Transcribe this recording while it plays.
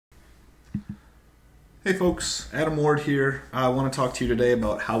Hey folks, Adam Ward here. I want to talk to you today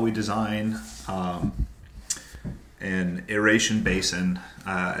about how we design an aeration basin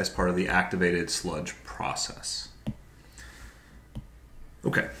as part of the activated sludge process.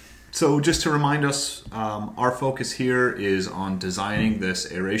 Okay, so just to remind us, our focus here is on designing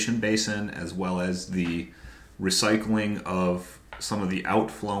this aeration basin as well as the recycling of some of the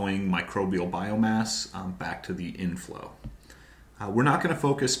outflowing microbial biomass back to the inflow. We're not going to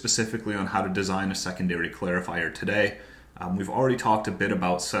focus specifically on how to design a secondary clarifier today. We've already talked a bit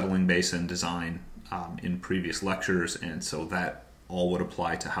about settling basin design in previous lectures, and so that all would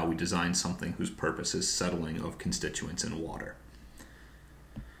apply to how we design something whose purpose is settling of constituents in water.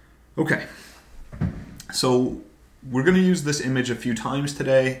 Okay, so we're going to use this image a few times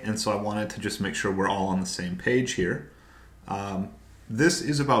today, and so I wanted to just make sure we're all on the same page here. This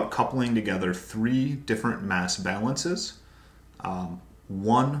is about coupling together three different mass balances.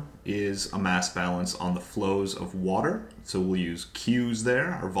 One is a mass balance on the flows of water, so we'll use Q's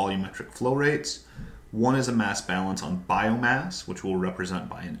there, our volumetric flow rates. One is a mass balance on biomass, which we'll represent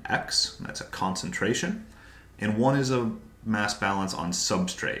by an X, that's a concentration. And one is a mass balance on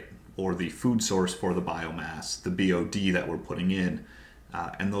substrate, or the food source for the biomass, the BOD that we're putting in,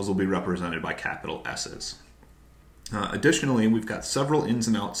 and those will be represented by capital S's. Additionally, we've got several ins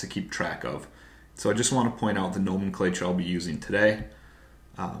and outs to keep track of. So I just want to point out the nomenclature I'll be using today.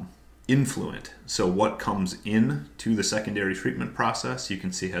 Influent, so what comes in to the secondary treatment process, you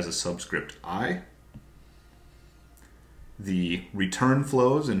can see has a subscript I. The return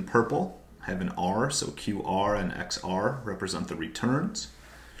flows in purple have an R, so QR and XR represent the returns.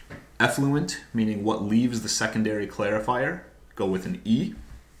 Effluent, meaning what leaves the secondary clarifier, go with an E.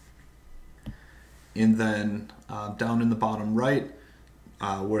 And then down in the bottom right,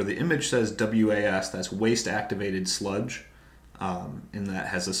 where the image says WAS, that's waste activated sludge, and that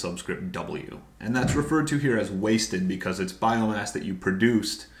has a subscript W. And that's referred to here as wasted because it's biomass that you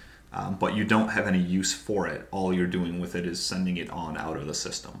produced, but you don't have any use for it. All you're doing with it is sending it on out of the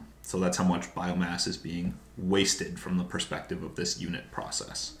system. So that's how much biomass is being wasted from the perspective of this unit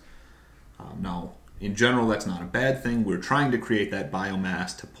process. Now, in general, that's not a bad thing. We're trying to create that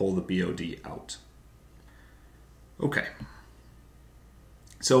biomass to pull the BOD out. Okay.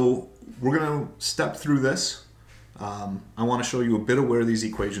 So we're going to step through this. I want to show you a bit of where these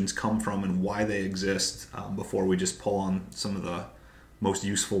equations come from and why they exist before we just pull on some of the most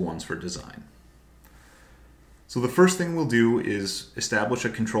useful ones for design. So the first thing we'll do is establish a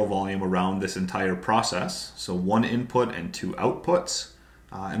control volume around this entire process. So one input and two outputs,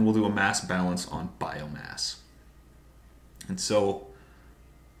 and we'll do a mass balance on biomass. And so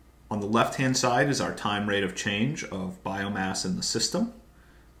on the left-hand side is our time rate of change of biomass in the system.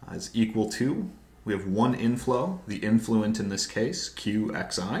 Is equal to, we have one inflow, the influent in this case,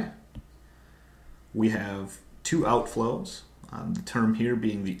 QXI. We have two outflows, the term here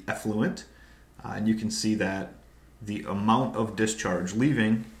being the effluent, and you can see that the amount of discharge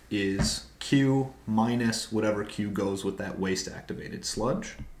leaving is Q minus whatever Q goes with that waste activated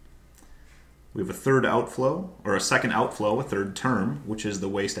sludge. We have a third outflow, or a second outflow, a third term, which is the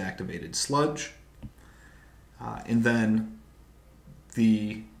waste activated sludge. And then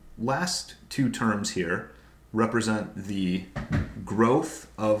the last two terms here represent the growth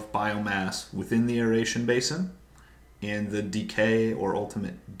of biomass within the aeration basin and the decay or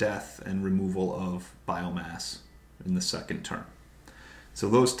ultimate death and removal of biomass in the second term. So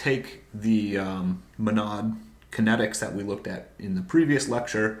those take the Monod kinetics that we looked at in the previous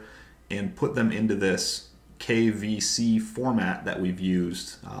lecture and put them into this KVC format that we've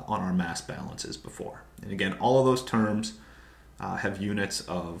used on our mass balances before. And again, all of those terms have units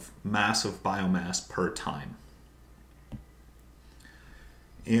of mass of biomass per time.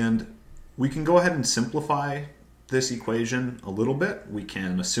 And we can go ahead and simplify this equation a little bit. We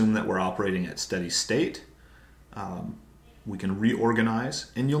can assume that we're operating at steady state. We can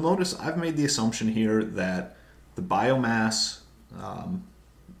reorganize. And you'll notice I've made the assumption here that the biomass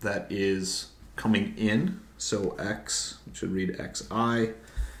that is coming in, so X, it should read XI,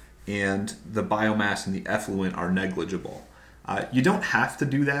 and the biomass and the effluent are negligible. You don't have to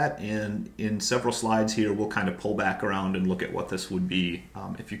do that, and in several slides here we'll kind of pull back around and look at what this would be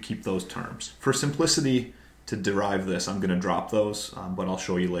if you keep those terms. For simplicity to derive this, I'm going to drop those, but I'll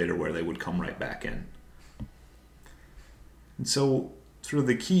show you later where they would come right back in. And so sort of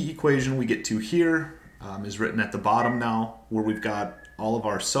the key equation we get to here is written at the bottom now, where we've got all of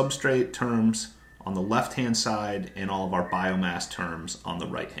our substrate terms on the left-hand side and all of our biomass terms on the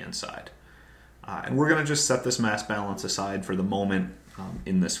right-hand side. And we're going to just set this mass balance aside for the moment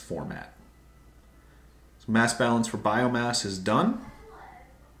in this format. So mass balance for biomass is done.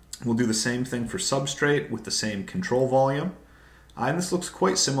 We'll do the same thing for substrate with the same control volume. And this looks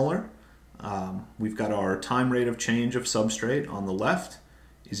quite similar. We've got our time rate of change of substrate on the left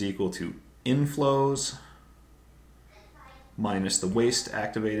is equal to inflows minus the waste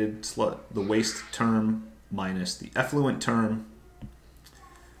term minus the effluent term.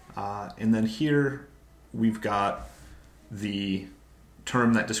 And then here we've got the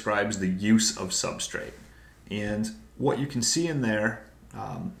term that describes the use of substrate. And what you can see in there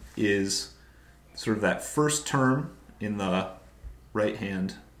is sort of that first term in the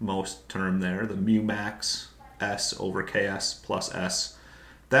right-hand most term there, the mu max S over Ks plus S.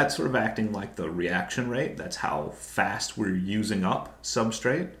 That's sort of acting like the reaction rate. That's how fast we're using up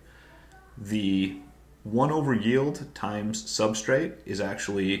substrate. The 1 over yield times substrate is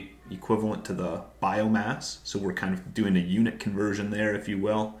actually equivalent to the biomass. So we're kind of doing a unit conversion there, if you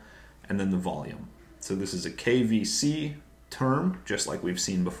will, and then the volume. So this is a KVC term, just like we've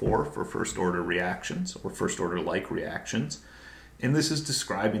seen before for first order reactions or first order like reactions. And this is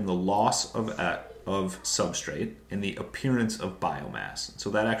describing the loss of substrate and the appearance of biomass. So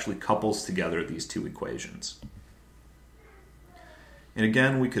that actually couples together these two equations. And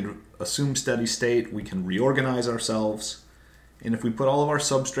again, we could assume steady state, we can reorganize ourselves. And if we put all of our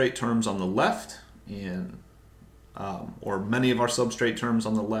substrate terms on the left, and or many of our substrate terms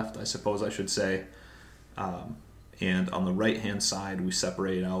on the left, I suppose I should say, and on the right-hand side, we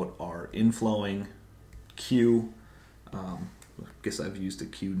separate out our inflowing Q. I guess I've used a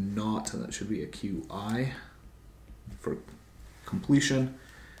Q naught, and that should be a QI for completion.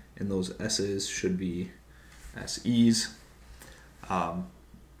 And those S's should be SEs.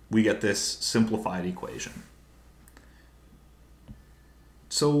 We get this simplified equation.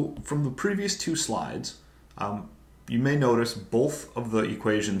 So from the previous two slides, you may notice both of the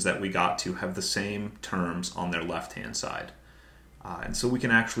equations that we got to have the same terms on their left-hand side. And so we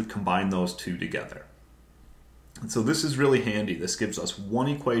can actually combine those two together. And so this is really handy. This gives us one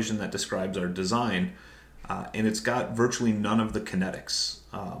equation that describes our design, and it's got virtually none of the kinetics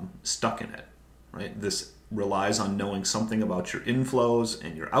stuck in it. Right? This relies on knowing something about your inflows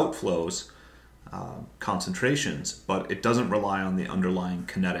and your outflows concentrations, but it doesn't rely on the underlying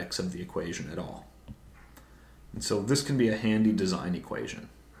kinetics of the equation at all. And so this can be a handy design equation.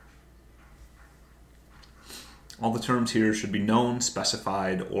 All the terms here should be known,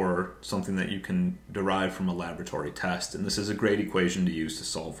 specified, or something that you can derive from a laboratory test, and this is a great equation to use to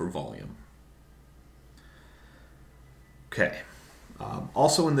solve for volume. Okay.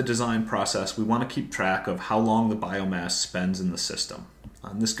 Also in the design process, we want to keep track of how long the biomass spends in the system.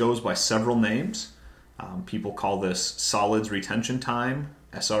 This goes by several names. People call this solids retention time,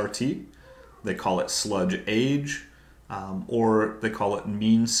 SRT. They call it sludge age, or they call it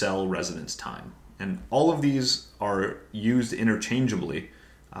mean cell residence time. And all of these are used interchangeably.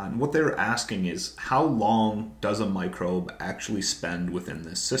 And what they're asking is, how long does a microbe actually spend within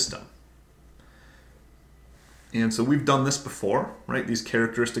this system? And so we've done this before, right? These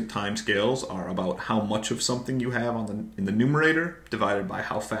characteristic timescales are about how much of something you have in the numerator divided by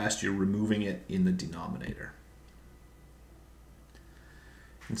how fast you're removing it in the denominator.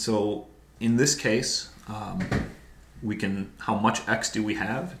 And so in this case, how much X do we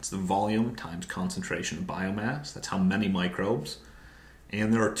have? It's the volume times concentration of biomass. That's how many microbes.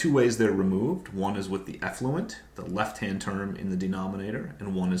 And there are two ways they're removed. One is with the effluent, the left-hand term in the denominator,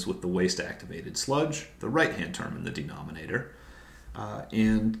 and one is with the waste-activated sludge, the right-hand term in the denominator.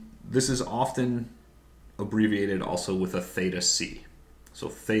 And this is often abbreviated also with a theta C. So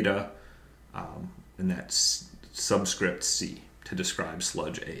theta and that subscript C to describe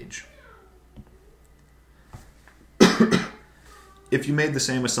sludge age. If you made the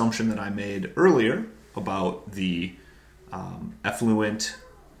same assumption that I made earlier about the effluent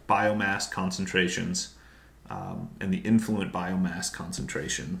biomass concentrations and the influent biomass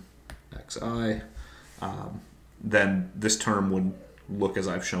concentration, Xi, then this term would look as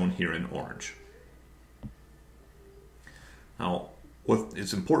I've shown here in orange. Now, what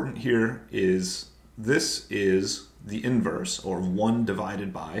is important here is this is the inverse, or 1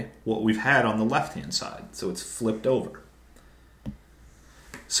 divided by what we've had on the left-hand side. So it's flipped over.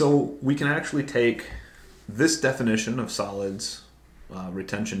 So we can actually take this definition of solids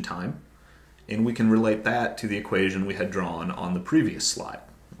retention time, and we can relate that to the equation we had drawn on the previous slide,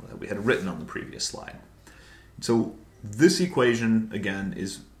 that we had written on the previous slide. So this equation, again,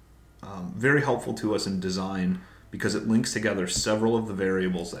 is very helpful to us in design because it links together several of the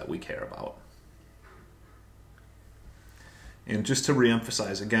variables that we care about. And just to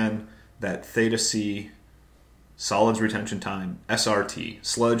reemphasize again, that theta C, solids retention time, SRT,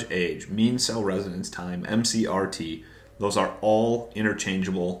 sludge age, mean cell residence time, MCRT, those are all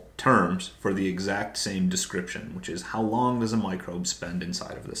interchangeable terms for the exact same description, which is how long does a microbe spend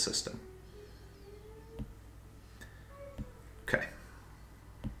inside of the system. Okay.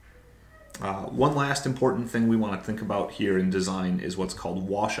 One last important thing we want to think about here in design is what's called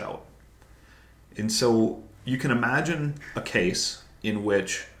washout. And so you can imagine a case in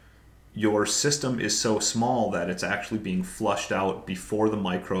which your system is so small that it's actually being flushed out before the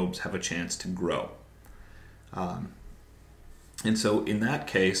microbes have a chance to grow. And so in that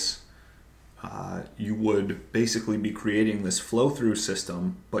case, you would basically be creating this flow-through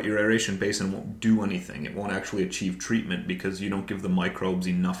system, but your aeration basin won't do anything. It won't actually achieve treatment because you don't give the microbes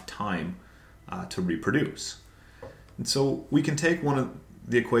enough time to reproduce. And so we can take one of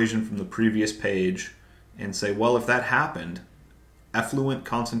the equation from the previous page and say, well, if that happened, effluent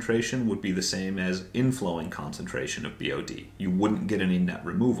concentration would be the same as inflowing concentration of BOD. You wouldn't get any net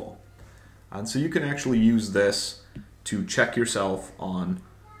removal. And so you can actually use this to check yourself on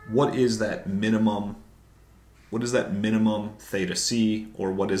what is that minimum theta C,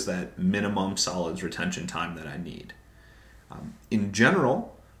 or what is that minimum solids retention time that I need. In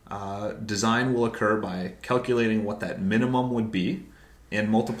general, design will occur by calculating what that minimum would be and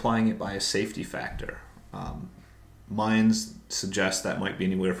multiplying it by a safety factor. Mine suggests that might be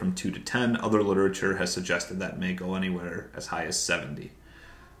anywhere from 2 to 10. Other literature has suggested that may go anywhere as high as 70.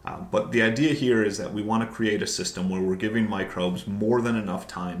 But the idea here is that we want to create a system where we're giving microbes more than enough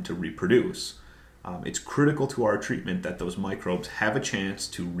time to reproduce. It's critical to our treatment that those microbes have a chance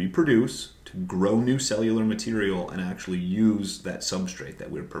to reproduce, to grow new cellular material, and actually use that substrate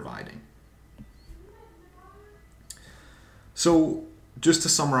that we're providing. So, just to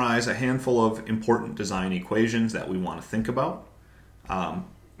summarize a handful of important design equations that we want to think about.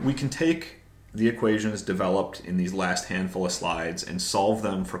 We can take the equations developed in these last handful of slides and solve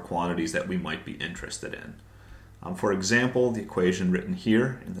them for quantities that we might be interested in. For example, the equation written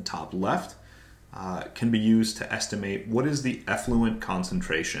here in the top left can be used to estimate what is the effluent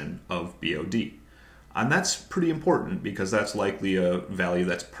concentration of BOD. And that's pretty important because that's likely a value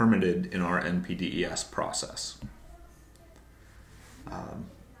that's permitted in our NPDES process.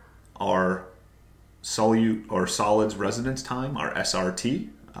 Our solids residence time, our SRT,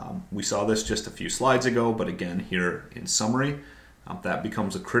 we saw this just a few slides ago, but again here in summary, that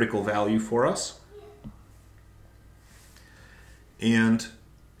becomes a critical value for us. And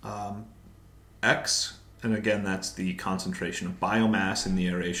X, and again that's the concentration of biomass in the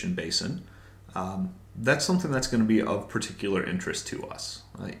aeration basin, that's something that's going to be of particular interest to us.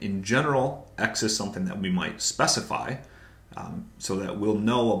 In general, X is something that we might specify so that we'll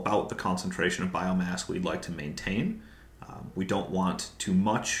know about the concentration of biomass we'd like to maintain. We don't want too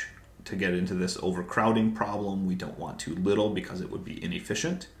much to get into this overcrowding problem. We don't want too little because it would be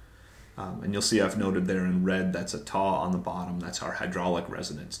inefficient. And you'll see I've noted there in red, that's a tau on the bottom. That's our hydraulic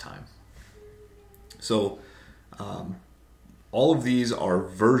residence time. So all of these are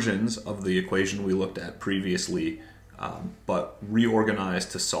versions of the equation we looked at previously, but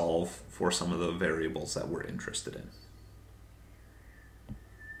reorganized to solve for some of the variables that we're interested in.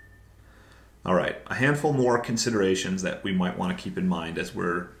 All right, a handful more considerations that we might want to keep in mind as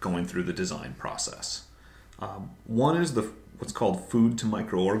we're going through the design process. One is what's called food to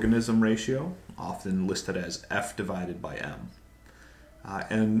microorganism ratio, often listed as F divided by M.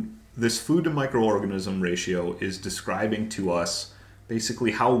 And this food to microorganism ratio is describing to us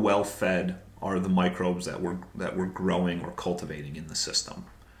basically how well fed are the microbes that we're growing or cultivating in the system.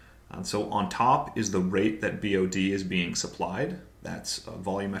 And so on top is the rate that BOD is being supplied. That's a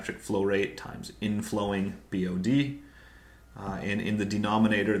volumetric flow rate times inflowing BOD. And in the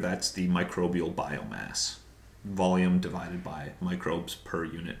denominator, that's the microbial biomass, volume divided by microbes per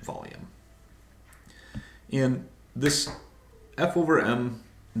unit volume. And this F over M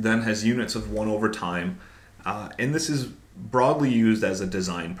then has units of 1 over time, and this is broadly used as a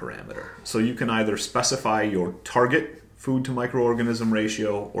design parameter. So you can either specify your target food to microorganism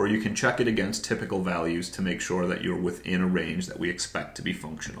ratio, or you can check it against typical values to make sure that you're within a range that we expect to be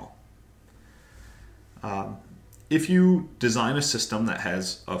functional. If you design a system that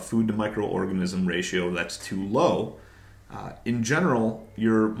has a food to microorganism ratio that's too low, in general,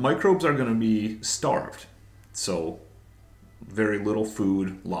 your microbes are going to be starved. So very little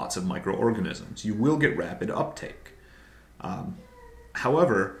food, lots of microorganisms. You will get rapid uptake.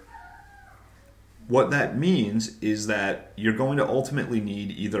 However, what that means is that you're going to ultimately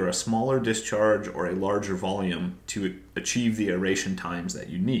need either a smaller discharge or a larger volume to achieve the aeration times that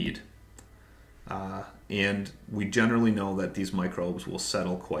you need. And we generally know that these microbes will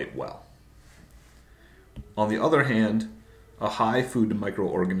settle quite well. On the other hand, a high food to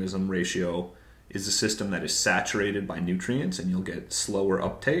microorganism ratio is a system that is saturated by nutrients and you'll get slower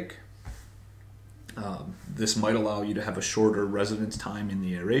uptake. This might allow you to have a shorter residence time in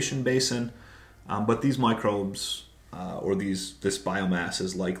the aeration basin, but these microbes this biomass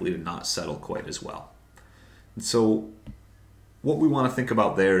is likely to not settle quite as well. And so what we want to think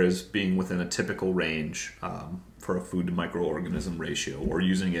about there is being within a typical range for a food to microorganism ratio, or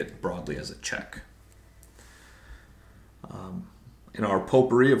using it broadly as a check. In our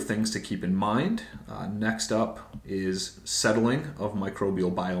potpourri of things to keep in mind, next up is settling of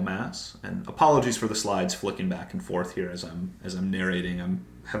microbial biomass. And apologies for the slides flicking back and forth here as I'm narrating. I'm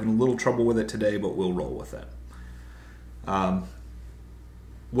having a little trouble with it today, but we'll roll with it.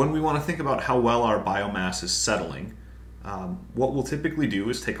 When we want to think about how well our biomass is settling, what we'll typically do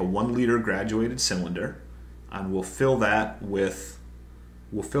is take a 1 liter graduated cylinder, and we'll fill that with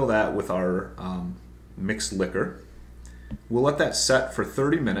our mixed liquor. We'll let that set for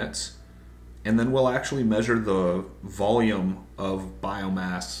 30 minutes, and then we'll actually measure the volume of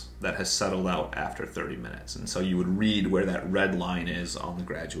biomass that has settled out after 30 minutes. And so you would read where that red line is on the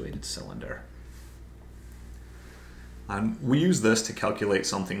graduated cylinder. We use this to calculate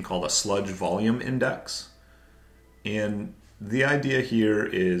something called a sludge volume index. And the idea here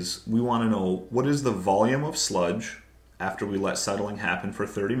is we want to know what is the volume of sludge after we let settling happen for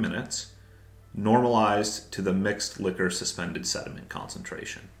 30 minutes, normalized to the mixed liquor suspended sediment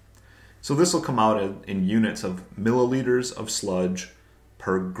concentration. So this will come out in units of milliliters of sludge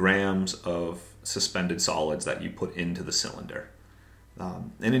per grams of suspended solids that you put into the cylinder.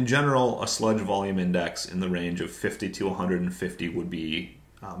 And in general, a sludge volume index in the range of 50 to 150 would be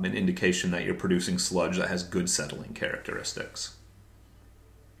an indication that you're producing sludge that has good settling characteristics.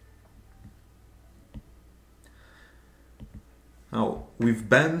 Now, we've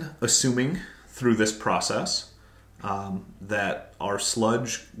been assuming through this process that our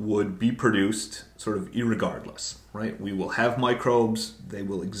sludge would be produced sort of irregardless, right? We will have microbes, they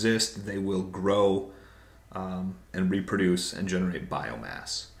will exist, they will grow and reproduce and generate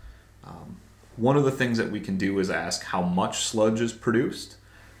biomass. One of the things that we can do is ask how much sludge is produced,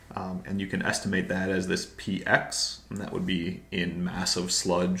 and you can estimate that as this px, and that would be in mass of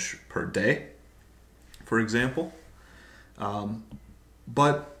sludge per day, for example.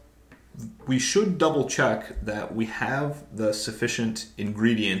 But we should double check that we have the sufficient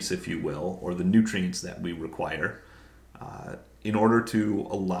ingredients, if you will, or the nutrients that we require in order to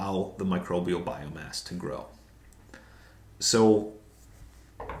allow the microbial biomass to grow. So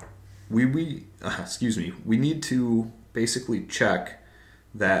we need to basically check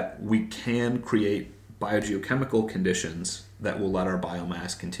that we can create biogeochemical conditions that will let our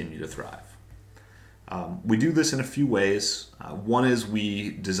biomass continue to thrive. We do this in a few ways. One is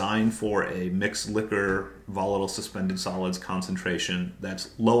we design for a mixed liquor volatile suspended solids concentration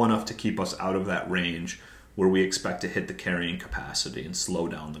that's low enough to keep us out of that range where we expect to hit the carrying capacity and slow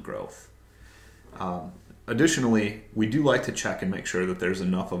down the growth. Additionally, we do like to check and make sure that there's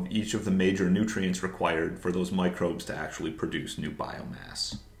enough of each of the major nutrients required for those microbes to actually produce new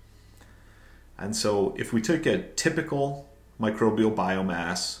biomass. And so if we take a typical microbial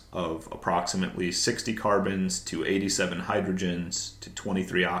biomass of approximately 60 carbons to 87 hydrogens to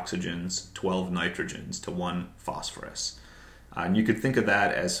 23 oxygens, 12 nitrogens to 1 phosphorus. And you could think of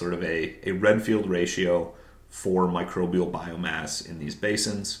that as sort of a Redfield ratio for microbial biomass in these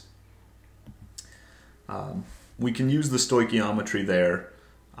basins. We can use the stoichiometry there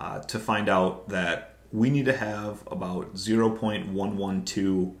to find out that we need to have about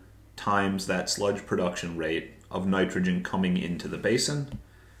 0.112 times that sludge production rate of nitrogen coming into the basin.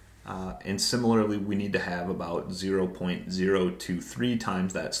 And similarly, we need to have about 0.023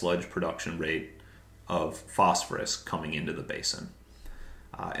 times that sludge production rate of phosphorus coming into the basin.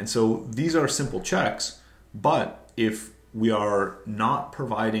 And so these are simple checks, but if we are not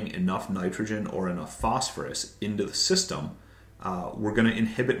providing enough nitrogen or enough phosphorus into the system, we're going to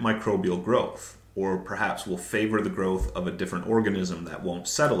inhibit microbial growth, or perhaps we'll favor the growth of a different organism that won't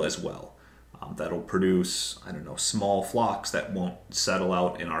settle as well. That'll produce, small flocks that won't settle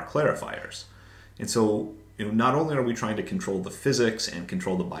out in our clarifiers. And so, not only are we trying to control the physics and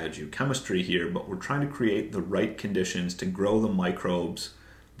control the biogeochemistry here, but we're trying to create the right conditions to grow the microbes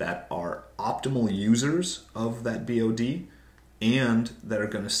that are optimal users of that BOD and that are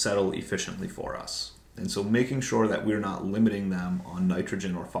going to settle efficiently for us. And so making sure that we're not limiting them on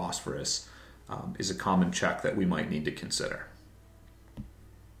nitrogen or phosphorus is a common check that we might need to consider.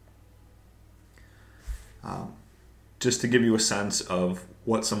 Just to give you a sense of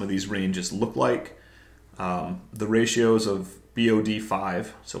what some of these ranges look like, the ratios of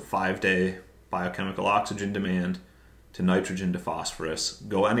BOD5, so 5-day biochemical oxygen demand, to nitrogen to phosphorus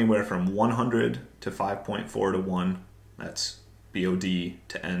go anywhere from 100 to 5.4 to 1. That's BOD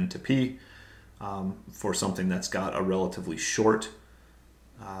to N to P for something that's got a relatively short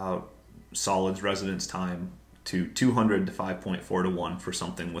solids residence time, to 200 to 5.4 to 1 for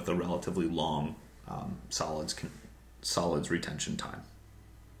something with a relatively long solids retention time.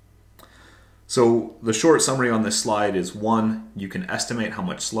 So the short summary on this slide is: 1, you can estimate how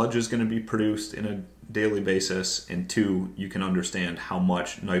much sludge is going to be produced in a daily basis, and 2, you can understand how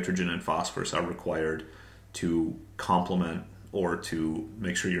much nitrogen and phosphorus are required to complement or to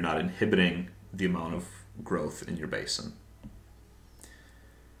make sure you're not inhibiting the amount of growth in your basin.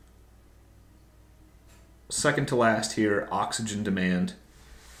 Second to last here, oxygen demand.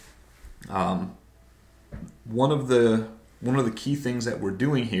 One of the key things that we're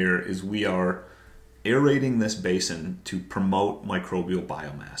doing here is we are aerating this basin to promote microbial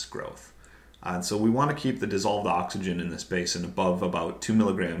biomass growth. And so we want to keep the dissolved oxygen in this basin above about 2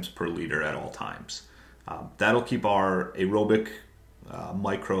 milligrams per liter at all times. That'll keep our aerobic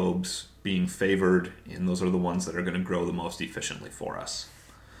microbes being favored, and those are the ones that are going to grow the most efficiently for us.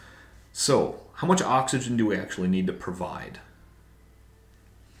 So, how much oxygen do we actually need to provide?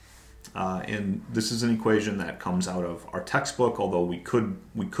 And this is an equation that comes out of our textbook, although we could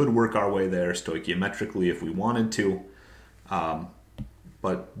work our way there stoichiometrically if we wanted to.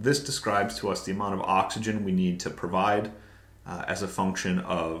 But this describes to us the amount of oxygen we need to provide as a function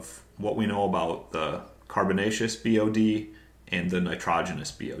of what we know about the carbonaceous BOD and the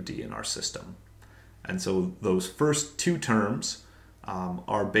nitrogenous BOD in our system. And so those first two terms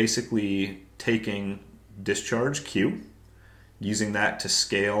are basically taking discharge Q, using that to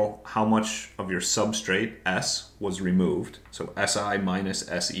scale how much of your substrate S was removed. So Si minus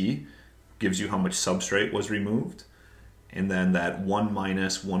Se gives you how much substrate was removed. And then that 1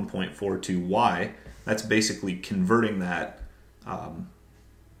 minus 1.42Y, that's basically converting that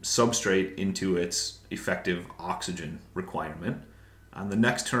substrate into its effective oxygen requirement. And the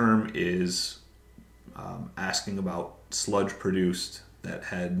next term is asking about sludge produced that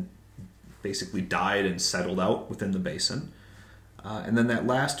had basically died and settled out within the basin. And then that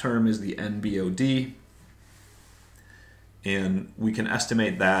last term is the NBOD, and we can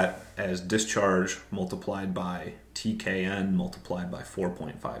estimate that as discharge multiplied by TKN multiplied by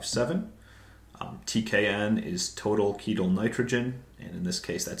 4.57. TKN is total ketyl nitrogen, and in this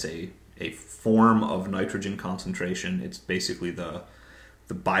case that's a form of nitrogen concentration. It's basically the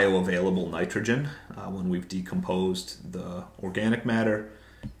bioavailable nitrogen when we've decomposed the organic matter.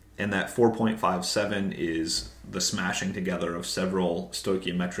 And that 4.57 is the smashing together of several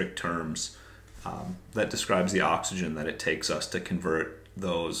stoichiometric terms that describes the oxygen that it takes us to convert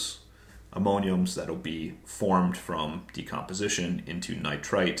those ammoniums that'll be formed from decomposition into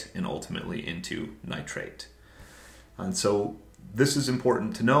nitrite and ultimately into nitrate. And so this is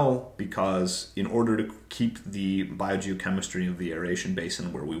important to know because in order to keep the biogeochemistry of the aeration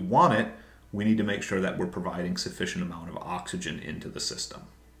basin where we want it, we need to make sure that we're providing sufficient amount of oxygen into the system.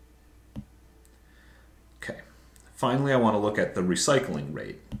 Okay, finally I want to look at the recycling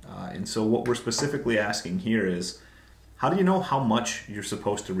rate. And so what we're specifically asking here is, how do you know how much you're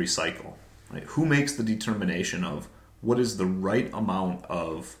supposed to recycle? Right? Who makes the determination of what is the right amount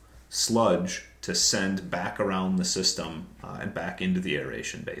of sludge to send back around the system and back into the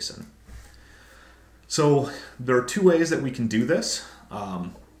aeration basin? So there are two ways that we can do this.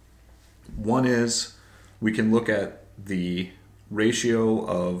 One is we can look at the ratio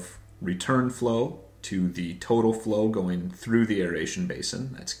of return flow to the total flow going through the aeration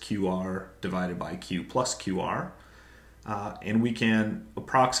basin. That's QR divided by Q plus QR. And we can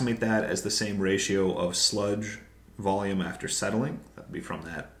approximate that as the same ratio of sludge volume after settling. That would be from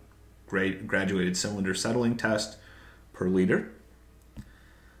that graduated cylinder settling test per liter.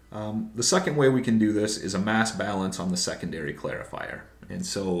 The second way we can do this is a mass balance on the secondary clarifier. And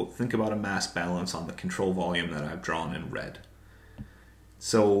so think about a mass balance on the control volume that I've drawn in red.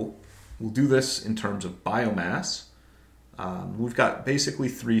 So we'll do this in terms of biomass. We've got basically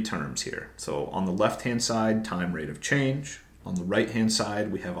three terms here. So on the left-hand side, time rate of change. On the right-hand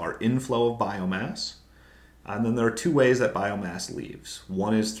side, we have our inflow of biomass. And then there are two ways that biomass leaves.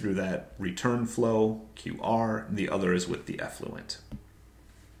 One is through that return flow, QR, and the other is with the effluent.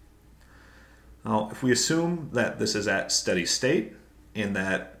 Now, if we assume that this is at steady state and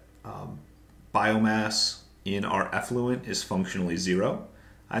that biomass in our effluent is functionally zero,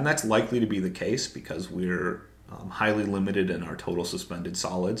 and that's likely to be the case because we're highly limited in our total suspended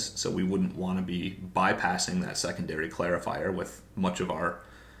solids, so we wouldn't want to be bypassing that secondary clarifier with much of our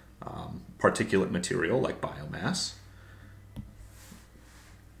particulate material like biomass.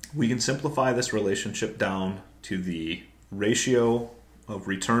 We can simplify this relationship down to the ratio of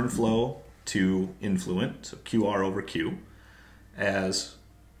return flow to influent, so QR over Q, as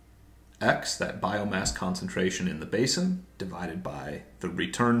X, that biomass concentration in the basin, divided by the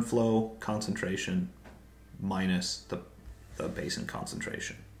return flow concentration minus the basin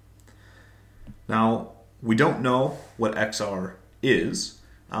concentration. Now, we don't know what XR is,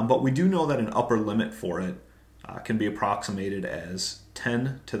 but we do know that an upper limit for it can be approximated as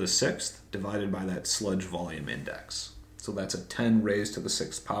 10 to the 6th divided by that sludge volume index. So that's a 10 raised to the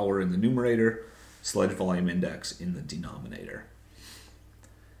 6th power in the numerator, sludge volume index in the denominator.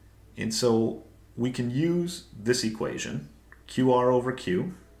 And so we can use this equation, QR over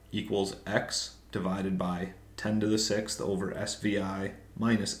Q equals X divided by 10 to the 6th over SVI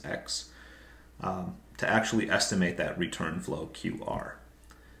minus X, to actually estimate that return flow QR.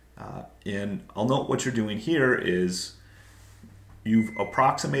 And I'll note what you're doing here is you've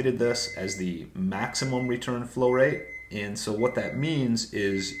approximated this as the maximum return flow rate. And so what that means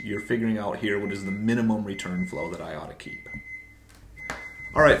is you're figuring out here what is the minimum return flow that I ought to keep.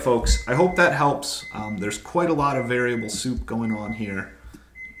 All right, folks, I hope that helps. There's quite a lot of variable soup going on here,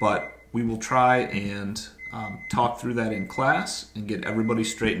 but we will try and talk through that in class and get everybody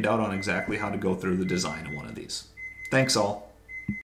straightened out on exactly how to go through the design of one of these. Thanks all.